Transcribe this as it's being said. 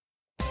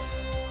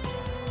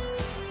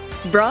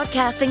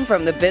Broadcasting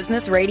from the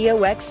Business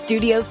Radio X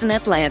studios in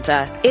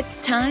Atlanta,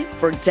 it's time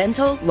for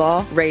Dental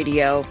Law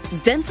Radio.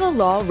 Dental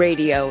Law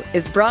Radio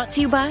is brought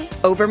to you by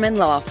Oberman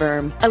Law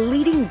Firm, a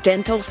leading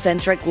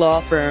dental-centric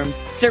law firm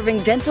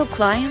serving dental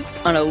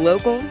clients on a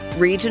local,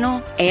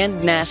 regional,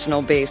 and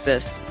national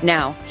basis.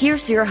 Now,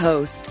 here's your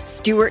host,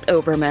 Stuart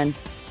Oberman.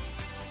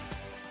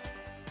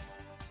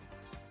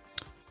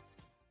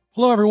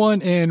 Hello,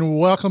 everyone, and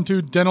welcome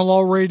to Dental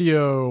Law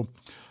Radio.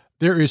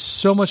 There is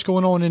so much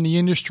going on in the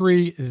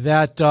industry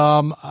that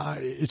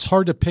it's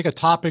hard to pick a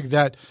topic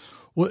that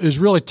is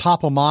really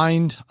top of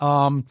mind.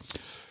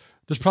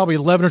 There's probably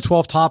 11 or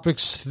 12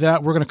 topics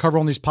that we're going to cover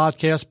on these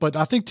podcasts, but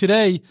I think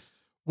today,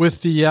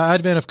 with the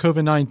advent of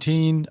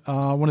COVID-19,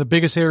 one of the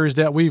biggest areas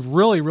that we've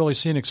really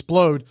seen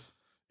explode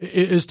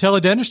is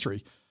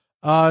teledentistry.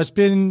 It's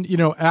been,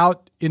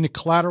 out in the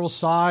collateral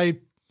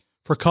side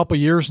for a couple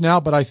of years now,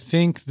 but I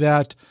think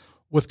that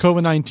with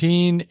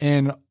COVID-19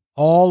 and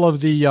all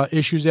of the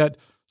issues that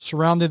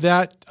surrounded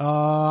that,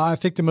 I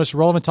think the most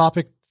relevant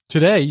topic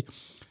today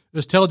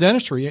is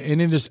teledentistry,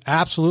 and it is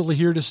absolutely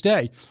here to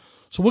stay.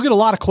 So we'll get a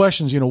lot of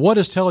questions, what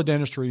is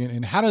teledentistry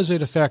and how does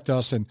it affect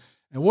us and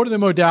what are the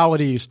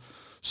modalities?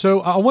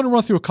 So I want to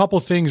run through a couple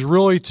of things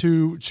really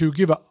to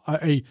give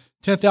a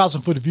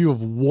 10,000-foot view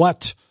of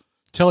what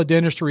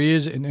teledentistry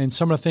is and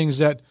some of the things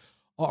that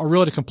are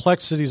really the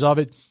complexities of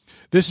it.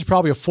 This is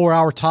probably a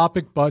 4-hour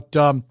topic, but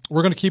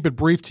we're going to keep it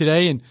brief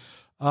today, and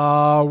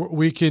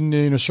we can,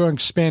 certainly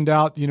expand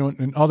out,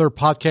 in other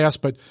podcasts,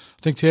 but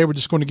I think today we're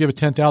just going to give a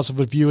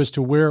 10,000-foot view as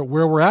to where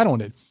we're at on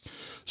it.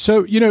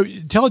 So,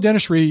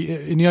 teledentistry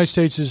in the United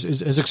States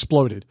has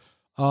exploded.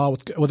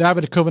 With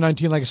advent of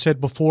COVID-19, like I said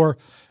before,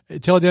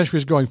 teledentistry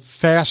is growing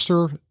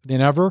faster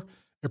than ever.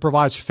 It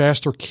provides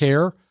faster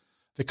care.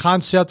 The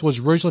concept was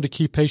originally to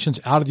keep patients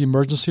out of the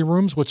emergency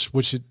rooms, which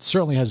it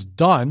certainly has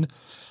done.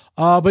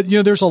 But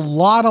there's a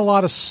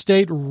lot of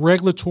state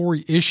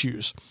regulatory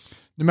issues.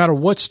 No matter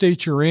what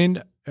state you're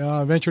in,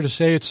 I venture to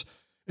say it's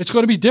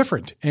going to be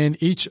different, and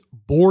each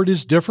board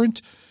is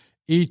different.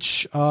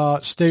 Each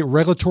state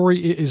regulatory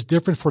is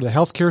different for the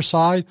healthcare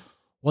side,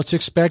 what's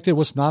expected,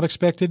 what's not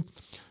expected.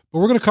 But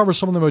we're going to cover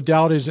some of the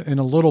modalities in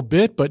a little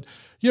bit. But,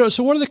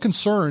 so what are the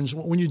concerns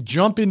when you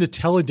jump into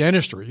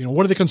teledentistry?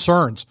 What are the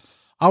concerns?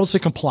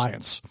 Obviously,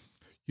 compliance.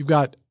 You've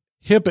got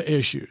HIPAA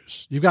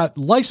issues. You've got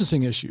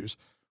licensing issues,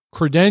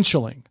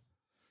 credentialing.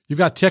 You've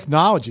got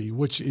technology,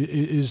 which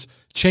is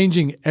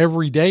changing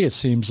every day, it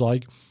seems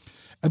like.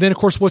 And then, of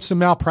course, what's the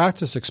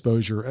malpractice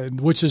exposure,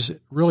 which is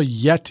really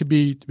yet to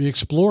be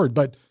explored.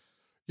 But,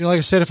 like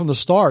I said from the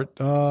start,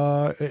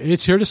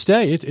 it's here to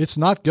stay. It's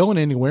not going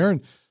anywhere.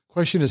 And the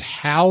question is,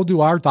 how do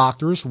our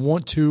doctors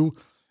want to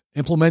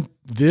implement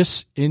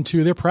this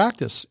into their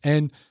practice?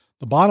 And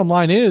the bottom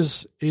line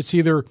is, it's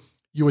either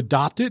you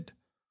adopt it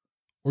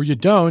or you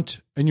don't,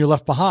 and you're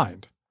left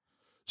behind.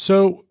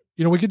 So,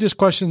 we get this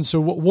question. So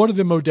what are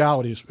the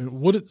modalities?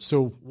 What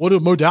are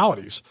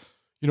modalities?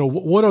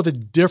 What are the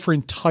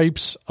different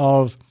types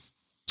of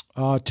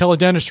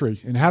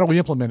teledentistry, and how do we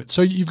implement it?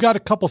 So you've got a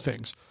couple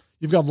things.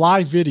 You've got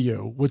live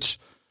video, which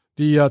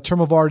the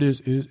term of art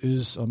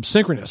is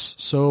synchronous.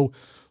 So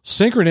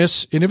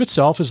synchronous in of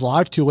itself is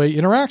live two-way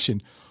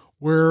interaction,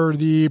 where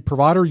the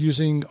provider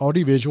using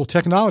audiovisual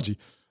technology.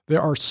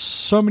 There are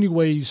so many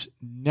ways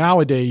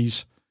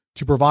nowadays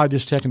to provide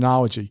this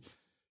technology.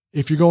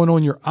 If you're going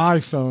on your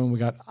iPhone, we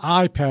got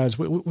iPads,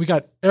 we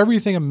got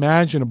everything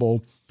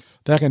imaginable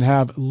that can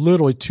have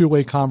literally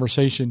two-way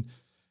conversation.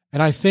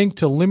 And I think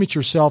to limit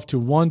yourself to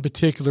one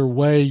particular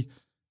way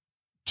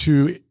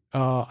to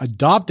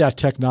adopt that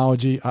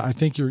technology, I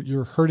think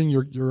you're hurting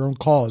your own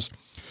cause.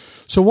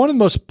 So one of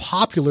the most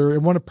popular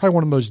and probably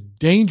one of the most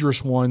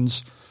dangerous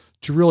ones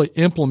to really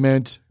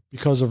implement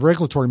because of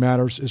regulatory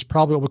matters is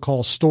probably what we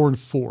call store and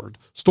forward,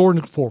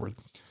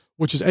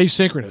 which is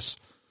asynchronous.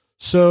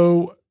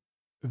 So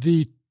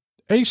the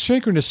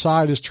asynchronous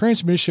side is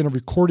transmission of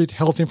recorded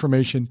health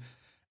information,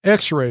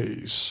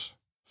 x-rays,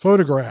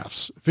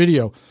 photographs,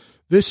 video.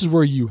 This is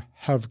where you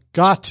have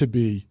got to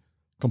be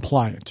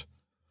compliant.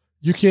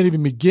 You can't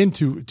even begin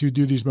to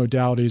do these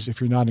modalities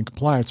if you're not in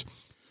compliance.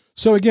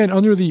 So again,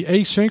 under the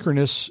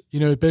asynchronous,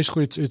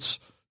 basically it's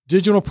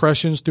digital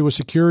impressions through a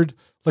secured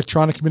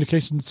electronic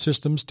communication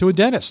systems to a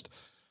dentist.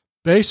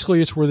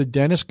 Basically, it's where the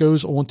dentist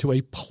goes onto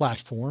a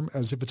platform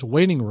as if it's a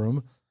waiting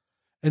room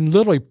and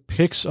literally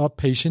picks up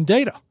patient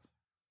data.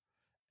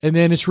 And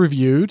then it's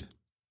reviewed,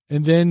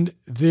 and then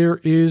there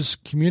is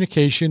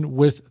communication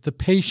with the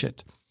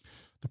patient.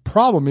 The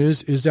problem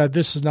is that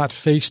this is not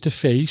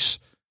face-to-face.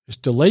 It's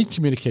delayed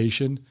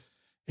communication.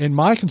 And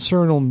my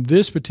concern on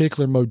this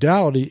particular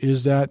modality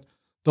is that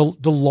the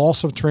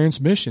loss of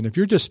transmission. If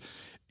you're just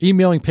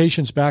emailing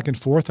patients back and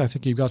forth, I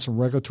think you've got some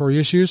regulatory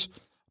issues. I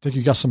think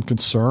you've got some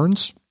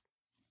concerns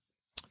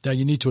that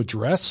you need to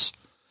address.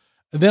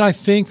 And then I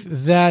think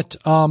that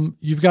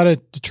you've got to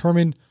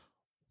determine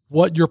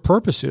what your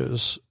purpose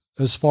is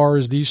as far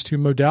as these two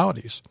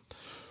modalities.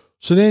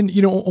 So then,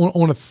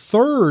 on a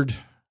third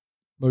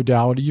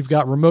modality, you've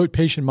got remote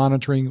patient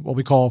monitoring, what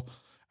we call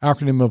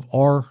acronym of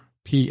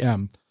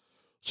RPM.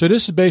 So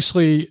this is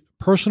basically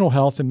personal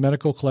health and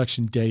medical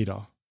collection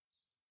data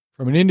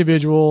from an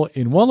individual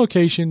in one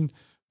location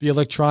via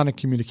electronic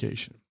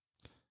communication.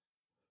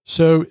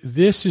 So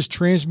this is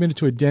transmitted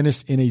to a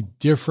dentist in a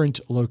different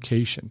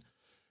location.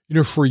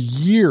 For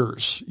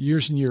years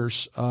and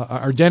years,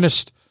 our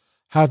dentists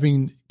have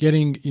been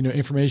getting,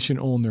 information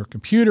on their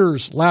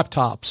computers,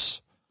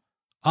 laptops,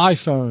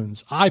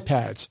 iPhones,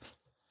 iPads.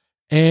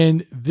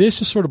 And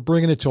this is sort of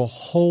bringing it to a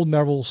whole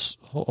nother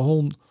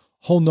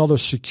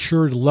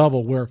secured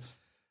level where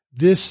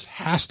this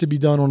has to be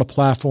done on a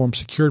platform,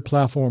 secured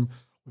platform.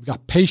 We've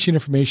got patient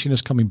information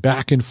that's coming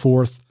back and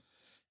forth,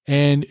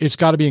 and it's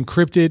got to be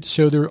encrypted.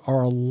 So there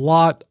are a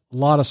lot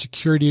of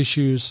security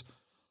issues,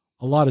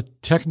 a lot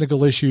of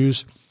technical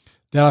issues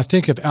that I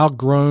think have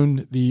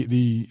outgrown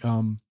the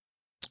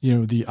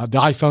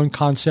iPhone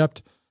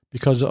concept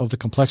because of the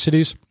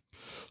complexities.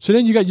 So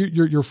then you got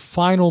your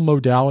final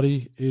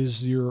modality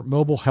is your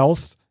mobile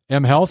health,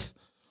 mHealth,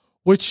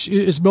 which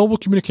is mobile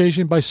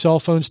communication by cell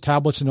phones,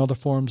 tablets, and other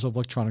forms of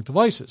electronic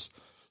devices.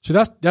 So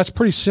that's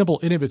pretty simple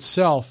in of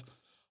itself,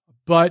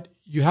 but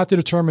you have to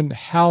determine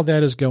how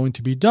that is going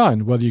to be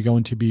done, whether you're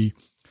going to be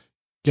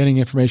getting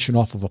information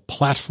off of a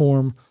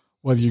platform,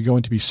 whether you're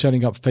going to be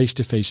setting up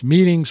face-to-face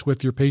meetings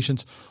with your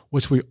patients,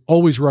 which we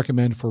always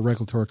recommend for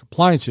regulatory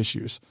compliance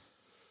issues.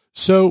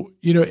 So,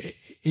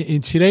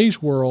 in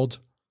today's world,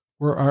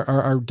 where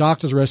our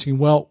doctors are asking,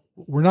 well,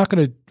 we're not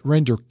going to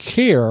render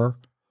care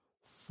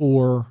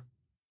for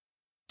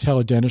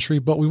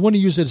teledentistry, but we want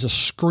to use it as a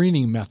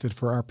screening method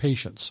for our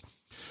patients.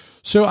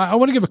 So I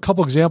want to give a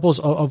couple examples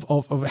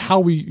of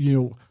how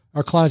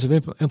our clients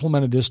have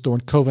implemented this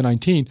during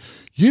COVID-19.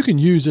 You can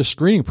use this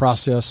screening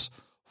process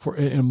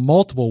in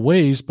multiple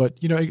ways,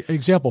 but,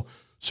 example.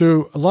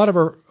 So a lot of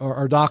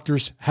our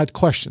doctors had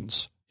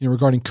questions,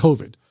 regarding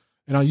COVID,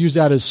 and I'll use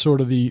that as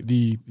sort of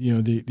the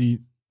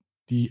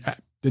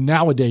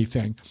nowadays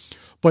thing.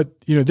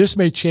 But, this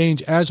may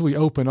change as we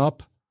open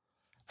up,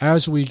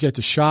 as we get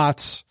the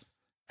shots,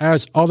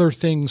 as other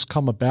things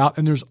come about,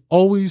 and there's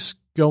always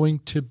going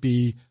to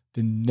be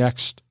the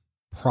next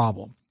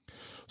problem.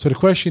 So the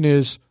question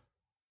is,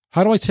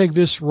 how do I take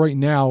this right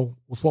now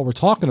with what we're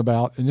talking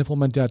about and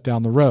implement that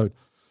down the road?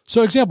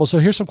 So example, so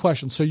here's some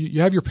questions. So you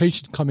have your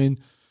patient come in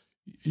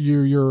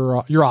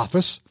your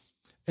office,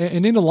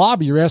 and in the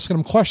lobby, you're asking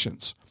them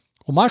questions.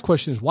 Well, my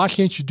question is, why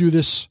can't you do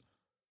this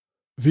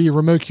via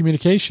remote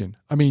communication?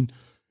 I mean,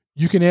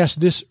 you can ask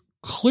this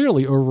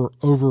clearly over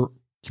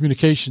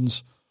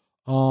communications,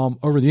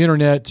 over the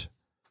internet,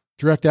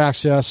 direct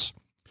access.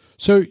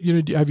 So,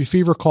 have you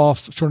fever,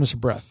 cough, shortness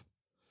of breath?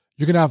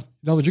 You can have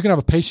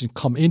a patient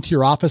come into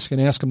your office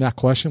and ask them that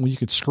question. Well, you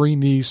could screen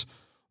these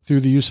through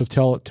the use of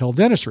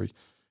teledentistry.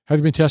 Have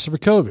you been tested for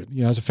COVID?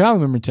 Has a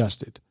family member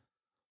tested?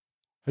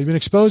 Have you been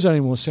exposed to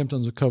anyone with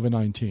symptoms of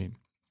COVID-19?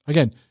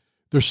 Again,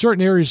 there's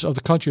certain areas of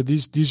the country.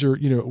 These are,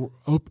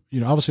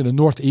 obviously the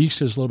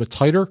Northeast is a little bit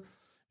tighter.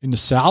 In the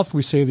South,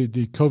 we say that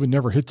the COVID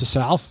never hit the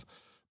South,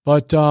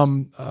 but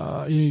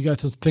you got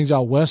the things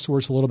out West where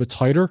it's a little bit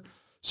tighter.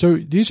 So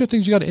these are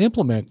things you got to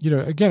implement.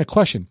 Again, a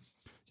question: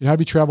 have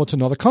you traveled to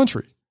another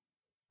country?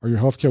 Are you a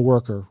healthcare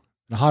worker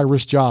in a high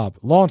risk job,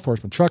 law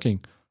enforcement,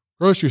 trucking,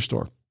 grocery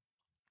store?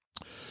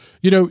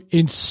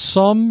 In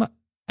some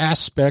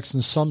aspects,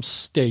 in some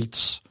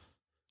states,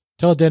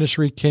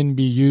 teledentistry can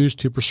be used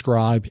to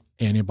prescribe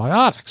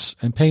antibiotics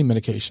and pain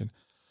medication.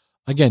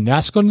 Again,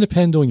 that's going to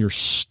depend on your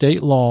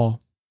state law.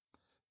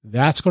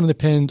 That's going to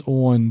depend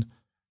on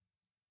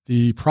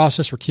the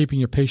process for keeping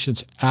your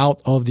patients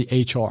out of the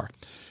HR.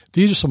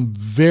 These are some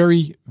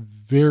very,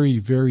 very,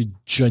 very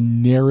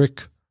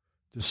generic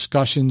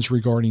discussions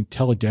regarding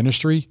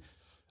teledentistry.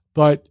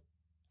 But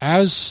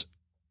as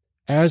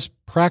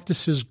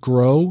practices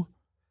grow,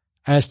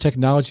 as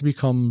technology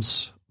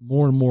becomes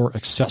more and more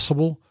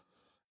accessible,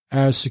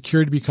 as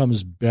security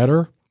becomes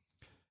better,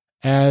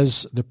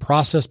 as the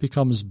process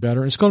becomes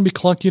better, it's going to be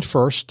clunky at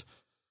first.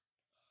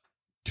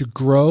 To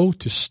grow,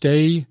 to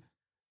stay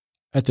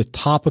at the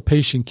top of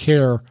patient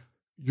care,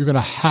 you're going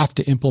to have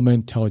to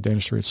implement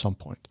teledentistry at some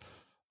point.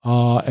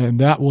 And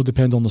that will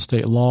depend on the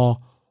state law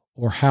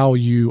or how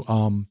you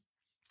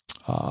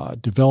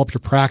develop your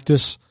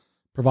practice,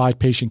 provide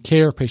patient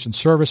care, patient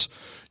service.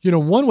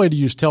 One way to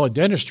use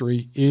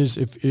teledentistry is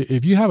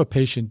if you have a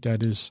patient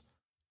that is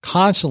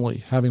constantly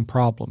having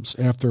problems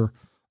after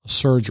a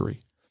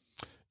surgery.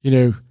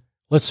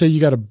 Let's say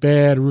you got a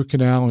bad root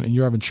canal and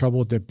you're having trouble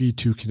with that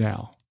B2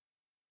 canal.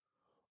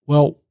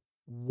 Well,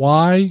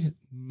 why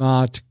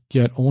not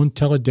get on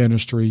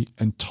teledentistry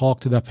and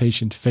talk to that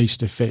patient face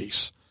to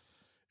face?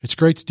 It's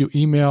great to do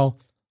email.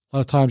 A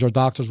lot of times our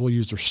doctors will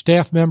use their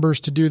staff members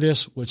to do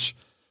this, which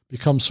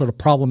becomes sort of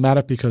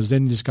problematic because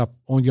then you just got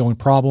ongoing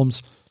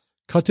problems.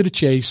 Cut to the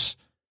chase.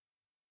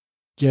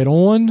 Get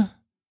on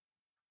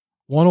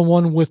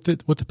one-on-one with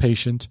the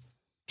patient,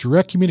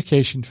 direct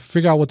communication,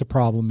 figure out what the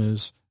problem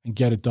is, and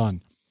get it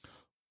done.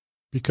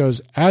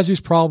 Because as these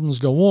problems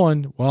go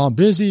on, well, I'm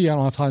busy, I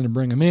don't have time to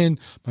bring them in,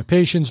 my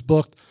patient's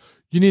booked,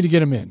 you need to get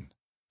them in.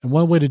 And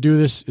one way to do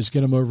this is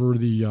get them over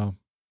the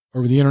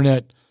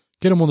internet,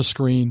 get them on the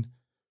screen,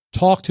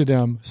 talk to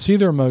them, see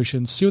their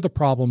emotions, see what the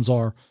problems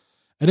are.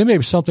 And it may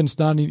be something that's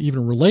not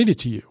even related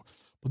to you.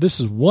 But this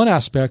is one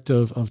aspect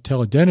of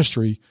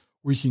teledentistry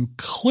where you can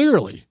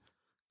clearly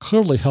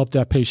help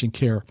that patient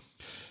care.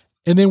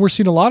 And then we're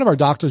seeing a lot of our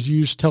doctors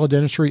use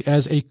teledentistry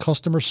as a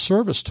customer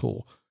service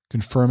tool,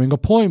 confirming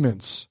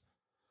appointments,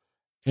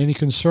 any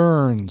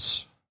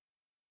concerns,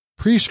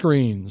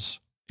 pre-screens,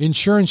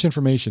 insurance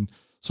information.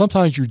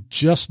 Sometimes you're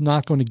just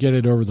not going to get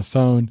it over the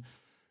phone.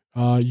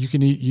 You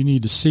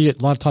need to see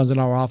it. A lot of times in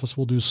our office,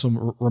 we'll do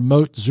some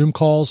remote Zoom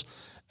calls,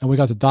 and we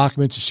got the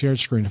documents and shared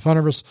screen in front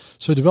of us.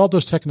 So develop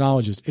those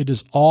technologies. It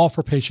is all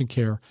for patient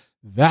care.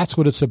 That's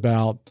what it's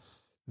about.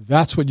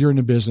 That's what you're in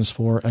the business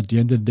for. At the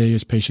end of the day,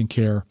 is patient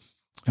care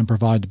and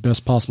provide the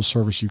best possible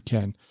service you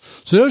can.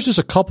 So those are just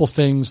a couple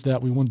things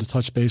that we wanted to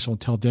touch base on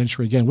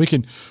teledentistry. Again, we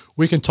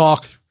can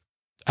talk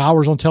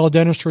hours on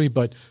teledentistry,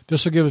 but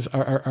this will give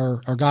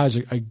our guys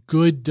a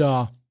good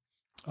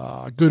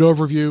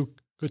overview,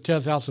 good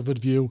 10,000-foot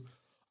view.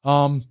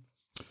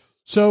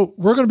 So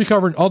we're going to be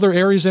covering other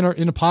areas in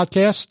the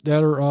podcast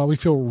that are we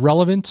feel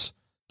relevant,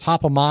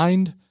 top of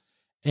mind,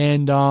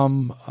 and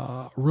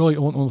really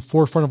on the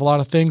forefront of a lot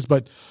of things.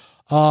 But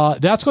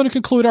that's going to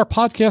conclude our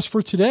podcast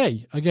for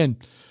today. Again,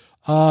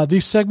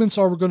 these segments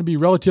are going to be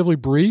relatively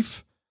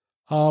brief.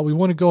 We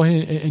want to go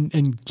ahead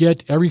and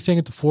get everything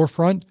at the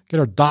forefront, get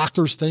our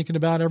doctors thinking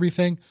about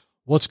everything,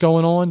 what's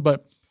going on.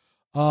 But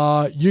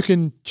you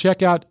can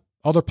check out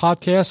other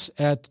podcasts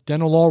at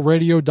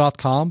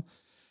dentallawradio.com.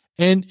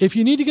 And if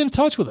you need to get in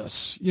touch with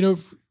us,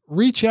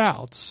 reach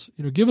out,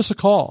 give us a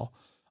call.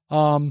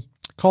 Call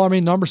our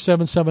main number,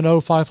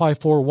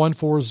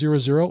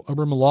 770-554-1400,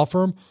 Oberman Law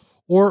Firm,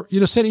 or,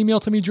 send an email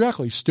to me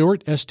directly,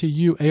 Stuart,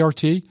 Stuart, at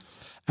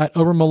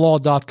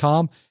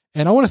obermanlaw.com.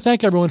 And I want to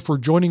thank everyone for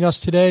joining us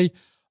today.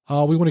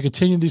 We want to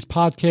continue these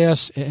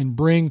podcasts and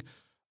bring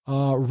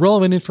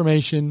relevant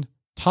information,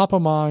 top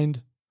of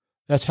mind,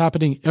 that's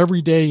happening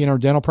every day in our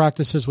dental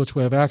practices, which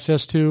we have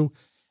access to.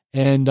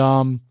 And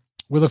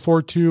we look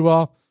forward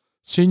to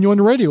seeing you on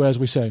the radio, as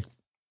we say.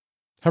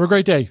 Have a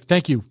great day.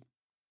 Thank you.